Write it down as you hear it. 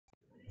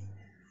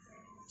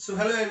So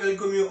hello and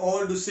welcome you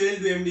all to Sail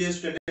to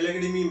MDS Dental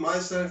Academy.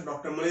 Myself,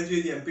 Dr.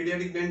 Manojri, I'm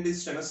pediatric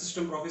dentist and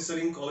assistant professor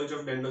in College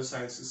of Dental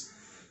Sciences.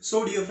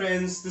 So dear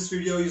friends, this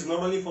video is not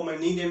only for my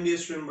NEET MDS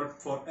student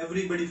but for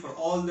everybody, for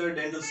all the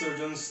dental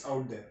surgeons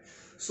out there.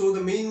 So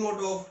the main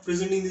motto of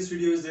presenting this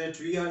video is that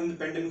we are in the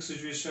pandemic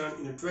situation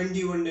in a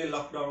 21-day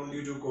lockdown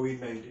due to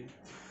COVID-19.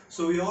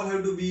 So we all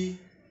have to be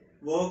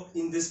work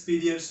in this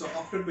period, so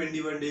after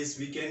 21 days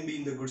we can be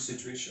in the good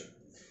situation.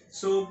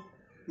 So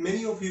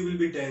many of you will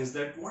be tense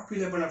that what will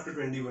happen after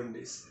 21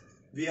 days.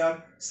 We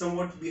are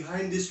somewhat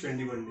behind these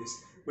 21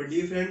 days. But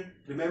dear friend,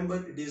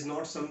 remember, it is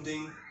not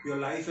something your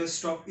life has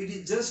stopped. It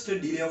is just a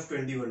delay of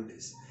 21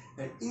 days.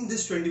 And in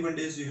this 21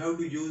 days, you have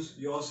to use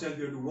yourself,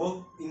 you have to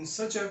work in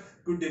such a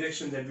good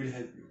direction that will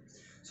help you.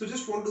 So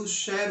just want to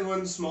share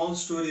one small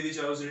story which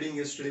I was reading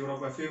yesterday, one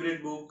of my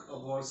favorite book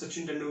about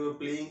Sachin Tendulkar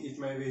playing It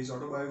My Way, his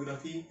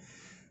autobiography.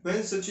 When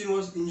Sachin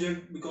was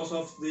injured because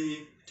of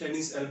the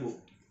tennis elbow,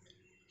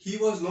 he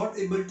was not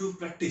able to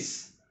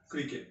practice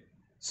cricket.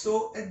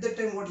 So at that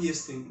time what he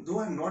is thinking, though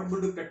I am not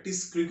able to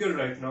practice cricket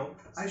right now,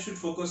 I should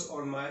focus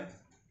on my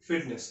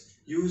fitness.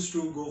 He used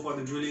to go for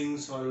the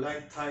drillings or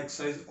leg thigh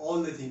exercise, all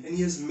the things, and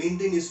he has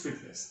maintained his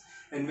fitness.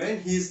 And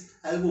when his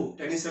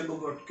tennis elbow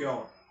got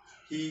cured,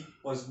 he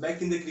was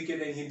back in the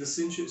cricket and hit the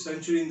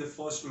century in the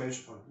first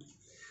match only.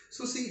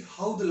 So see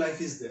how the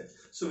life is there.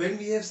 So when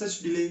we have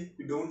such delay,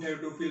 we don't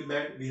have to feel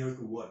bad, we have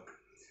to work.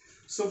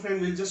 So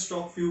friend, we'll just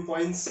talk few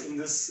points in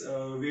this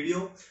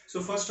video. So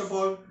first of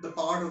all, the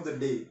part of the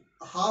day.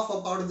 Half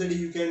a part of the day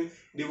you can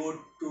devote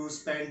to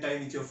spend time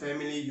with your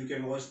family. You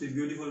can watch the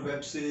beautiful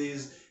web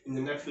series in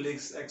the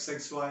Netflix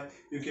XXY.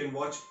 You can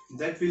watch,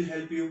 that will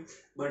help you.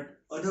 But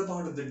other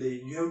part of the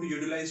day you have to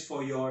utilize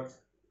for your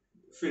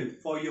field,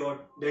 for your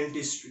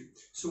dentistry.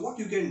 So what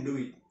you can do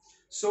it.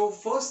 So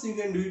first thing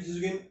you can do it is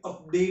you can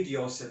update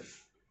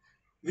yourself,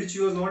 which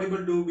you are not able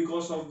to do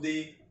because of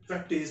the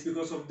practice,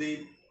 because of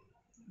the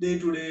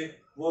day-to-day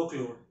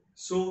workload.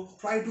 So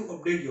try to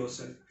update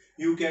yourself.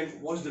 You can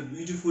watch the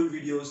beautiful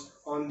videos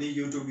on the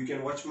YouTube. You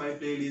can watch my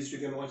playlist. You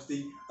can watch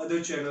the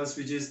other channels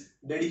which is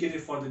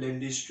dedicated for the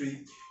dentistry.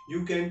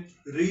 You can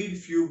read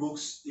few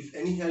books. If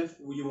any help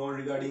you want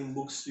regarding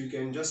books, you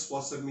can just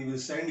WhatsApp me. Will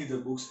send you the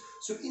books.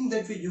 So in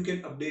that way you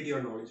can update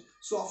your knowledge.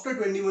 So after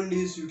 21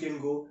 days you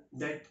can go.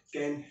 That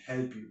can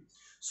help you.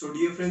 So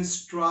dear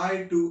friends,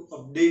 try to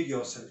update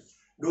yourself.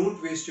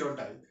 Don't waste your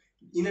time.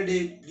 In a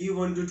day, give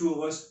 1 to 2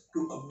 hours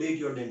to update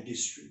your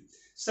dentistry.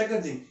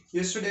 Second thing,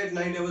 yesterday at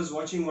night I was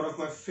watching one of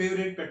my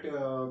favorite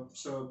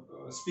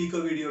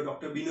speaker video,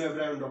 Dr. Binu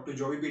Abraham and Dr.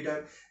 Joey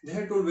Peter. They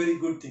had told very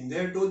good thing. They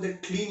had told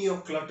that clean your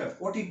clutter.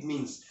 What it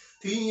means?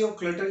 Clean your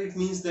clutter, it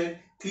means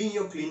that clean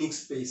your clinic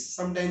space.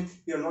 Sometimes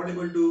you are not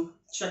able to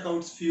check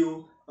out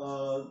few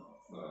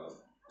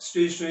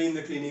stationery in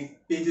the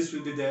clinic, pages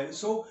will be there.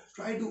 So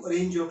try to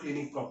arrange your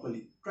clinic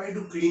properly. Try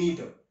to clean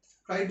it up.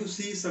 Try to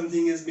see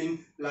something has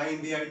been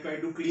lying behind. Try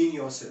to clean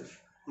yourself.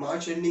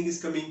 March ending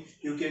is coming.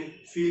 You can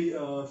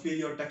feel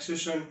your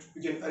taxation.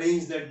 You can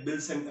arrange that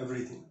bills and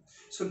everything.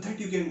 So that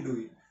you can do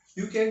it.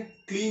 You can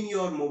clean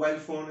your mobile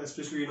phone,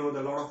 especially a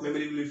lot of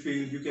memory will be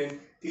filled. You can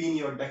clean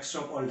your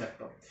desktop or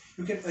laptop.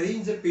 You can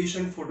arrange the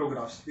patient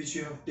photographs which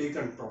you have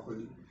taken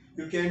properly.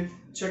 You can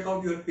check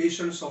out your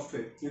patient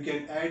software. You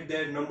can add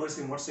their numbers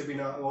in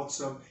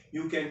WhatsApp.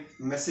 You can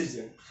message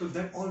them. So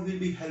that all will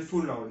be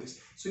helpful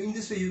nowadays. So in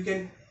this way you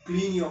can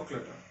clean your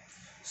clutter.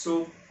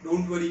 So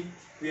don't worry,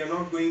 we are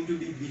not going to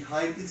be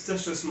behind. It's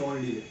just a small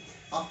delay.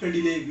 After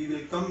delay we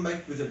will come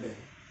back with a bang.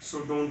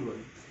 So don't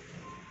worry.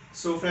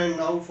 So friend,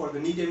 now for the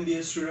NEET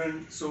MDS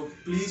student, so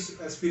please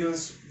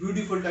experience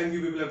beautiful time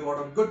you people have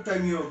got, a good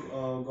time you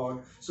have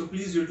got. So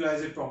please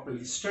utilize it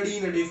properly. Study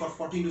in a day for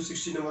 14 to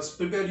 16 hours.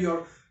 Prepare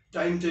your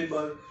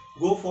timetable.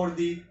 Go for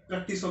the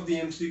practice of the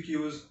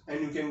MCQs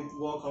and you can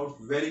work out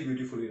very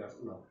beautifully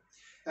now.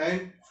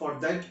 And for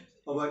that,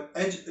 our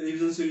Edge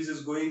revision series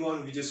is going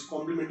on, which is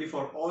complimentary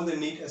for all the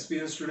NEET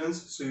aspirant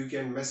students. So you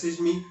can message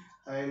me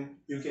and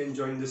you can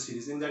join the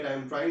series. In that I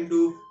am trying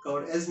to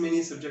cover as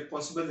many subjects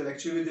possible. The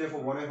lecture will be there for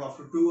 1 hour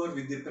after 2 hours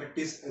with the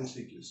practice and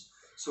MCQs.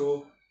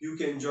 So you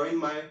can join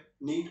my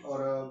NEET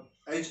or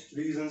Edge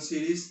revision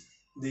series.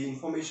 The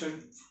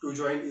information to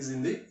join is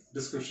in the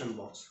description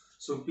box.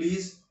 So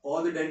please,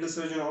 all the dental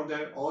surgeons out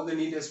there, all the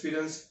NEET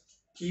aspirants,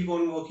 keep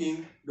on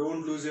working.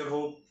 Don't lose your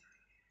hope.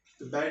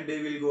 The bad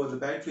day will go, the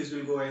bad phase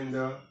will go, and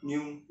the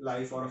new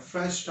life or a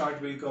fresh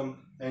start will come,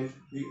 and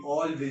we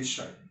all will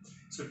shine.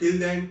 So till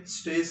then,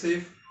 stay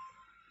safe,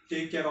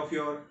 take care of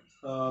your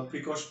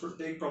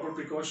take proper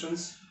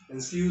precautions,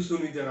 and see you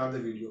soon with another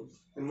video.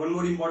 And one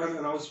more important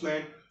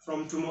announcement: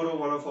 from tomorrow,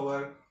 one of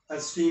our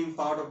esteemed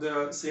part of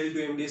the Sail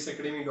to MDS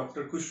Academy,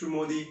 Dr. Kushbu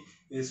Modi,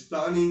 is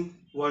planning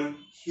one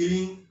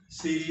healing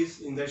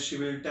series in that she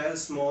will tell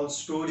small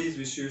stories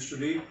which she used to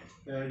read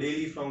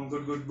daily from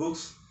good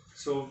books.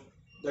 So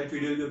that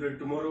video will be uploaded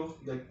tomorrow.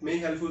 That may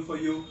helpful for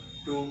you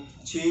to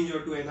change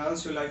or to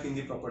enhance your life in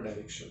the proper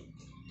direction.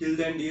 Till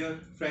then, dear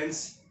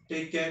friends,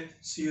 take care.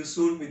 See you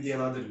soon with the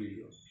another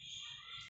video.